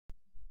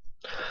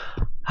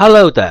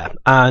Hello there,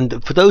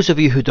 and for those of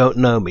you who don't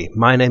know me,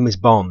 my name is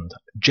Bond,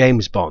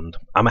 James Bond.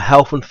 I'm a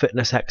health and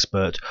fitness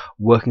expert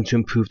working to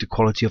improve the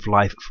quality of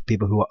life for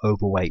people who are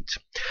overweight.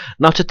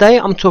 Now today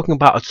I'm talking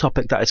about a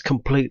topic that is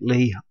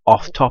completely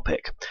off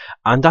topic,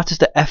 and that is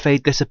the FA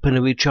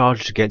disciplinary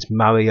charges against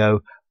Mario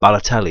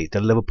Balotelli,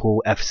 the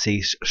Liverpool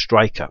FC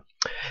striker.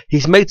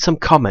 He's made some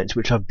comments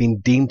which have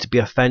been deemed to be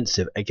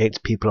offensive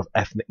against people of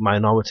ethnic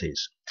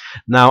minorities.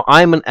 Now,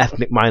 I'm an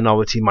ethnic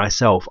minority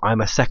myself.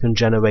 I'm a second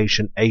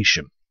generation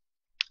Asian.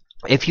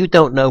 If you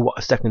don't know what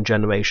a second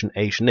generation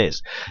Asian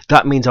is,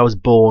 that means I was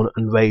born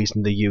and raised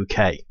in the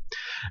UK.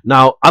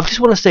 Now, I just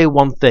want to say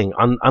one thing,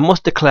 and I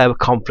must declare a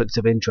conflict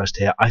of interest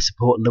here. I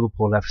support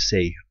Liverpool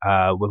FC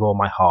with all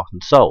my heart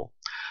and soul.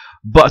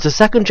 But as a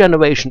second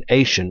generation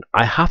Asian,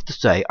 I have to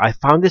say I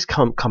found his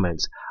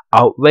comments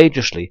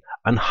outrageously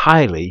and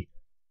highly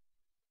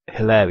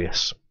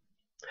hilarious.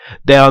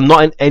 They are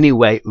not in any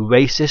way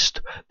racist.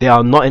 They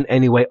are not in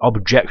any way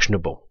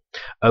objectionable.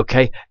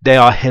 Okay, they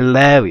are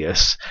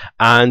hilarious,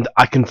 and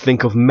I can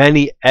think of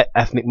many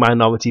ethnic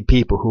minority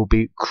people who will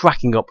be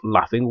cracking up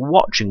laughing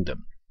watching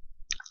them.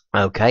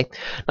 Okay,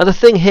 now the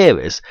thing here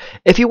is,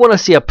 if you want to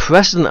see a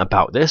precedent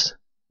about this,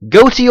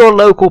 go to your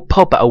local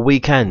pub at a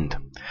weekend.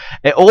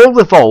 It all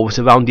revolves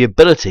around the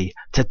ability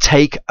to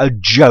take a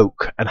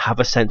joke and have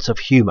a sense of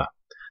humour.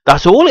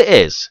 That's all it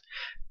is.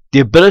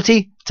 The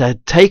ability to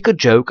take a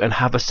joke and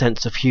have a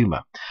sense of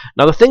humour.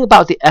 Now the thing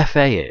about the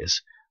FA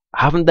is,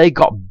 haven't they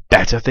got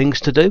better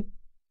things to do?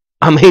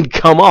 I mean,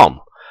 come on.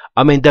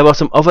 I mean, there are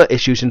some other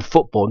issues in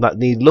football that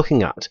need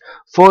looking at.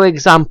 For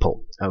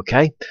example,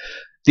 okay,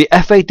 the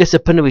FA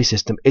disciplinary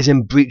system is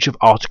in breach of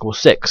Article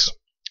 6.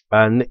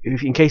 And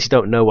in case you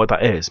don't know what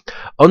that is,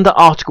 under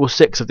Article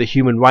 6 of the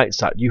Human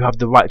Rights Act, you have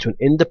the right to an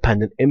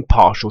independent,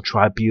 impartial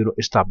tribunal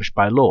established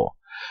by law.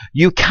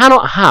 You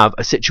cannot have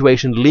a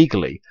situation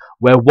legally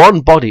where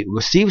one body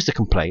receives the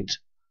complaint,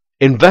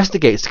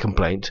 investigates the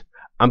complaint,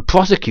 and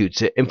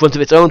prosecutes it in front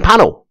of its own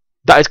panel.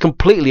 That is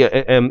completely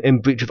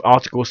in breach of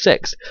Article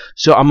 6.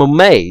 So I'm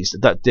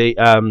amazed that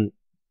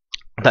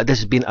that this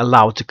has been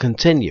allowed to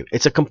continue.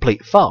 It's a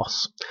complete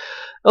farce.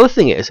 The other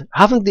thing is,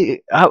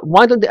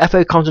 why don't the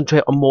FA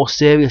concentrate on more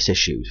serious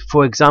issues?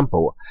 For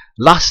example,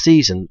 last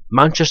season,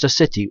 Manchester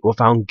City were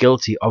found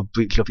guilty of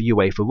breach of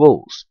UEFA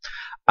rules.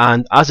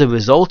 And as a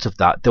result of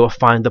that, they were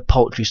fined a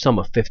paltry sum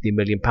of £50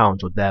 million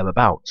or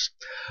thereabouts.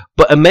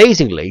 But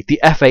amazingly, the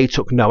FA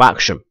took no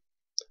action.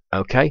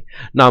 Okay?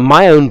 Now,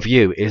 my own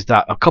view is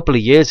that a couple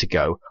of years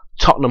ago,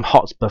 Tottenham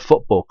Hotspur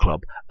Football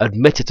Club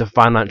admitted to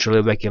financial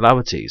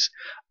irregularities.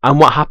 And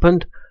what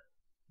happened?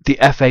 The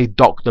FA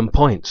docked them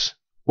points.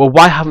 Well,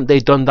 why haven't they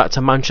done that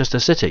to Manchester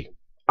City?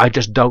 I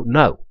just don't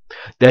know.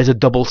 There's a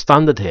double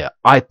standard here.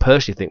 I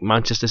personally think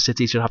Manchester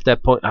City should have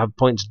have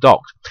points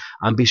docked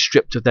and be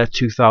stripped of their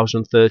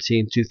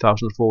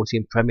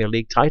 2013-2014 Premier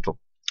League title.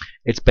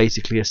 It's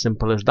basically as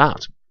simple as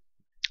that.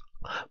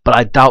 But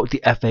I doubt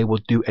the FA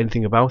will do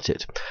anything about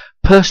it.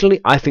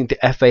 Personally, I think the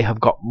FA have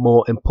got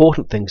more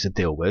important things to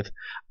deal with,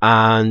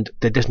 and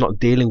they're just not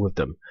dealing with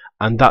them.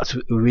 And that's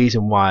the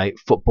reason why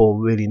football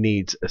really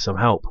needs some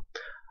help.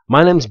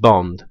 My name's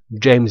Bond,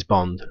 James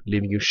Bond,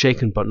 leaving you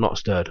shaken but not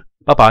stirred.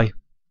 Bye bye.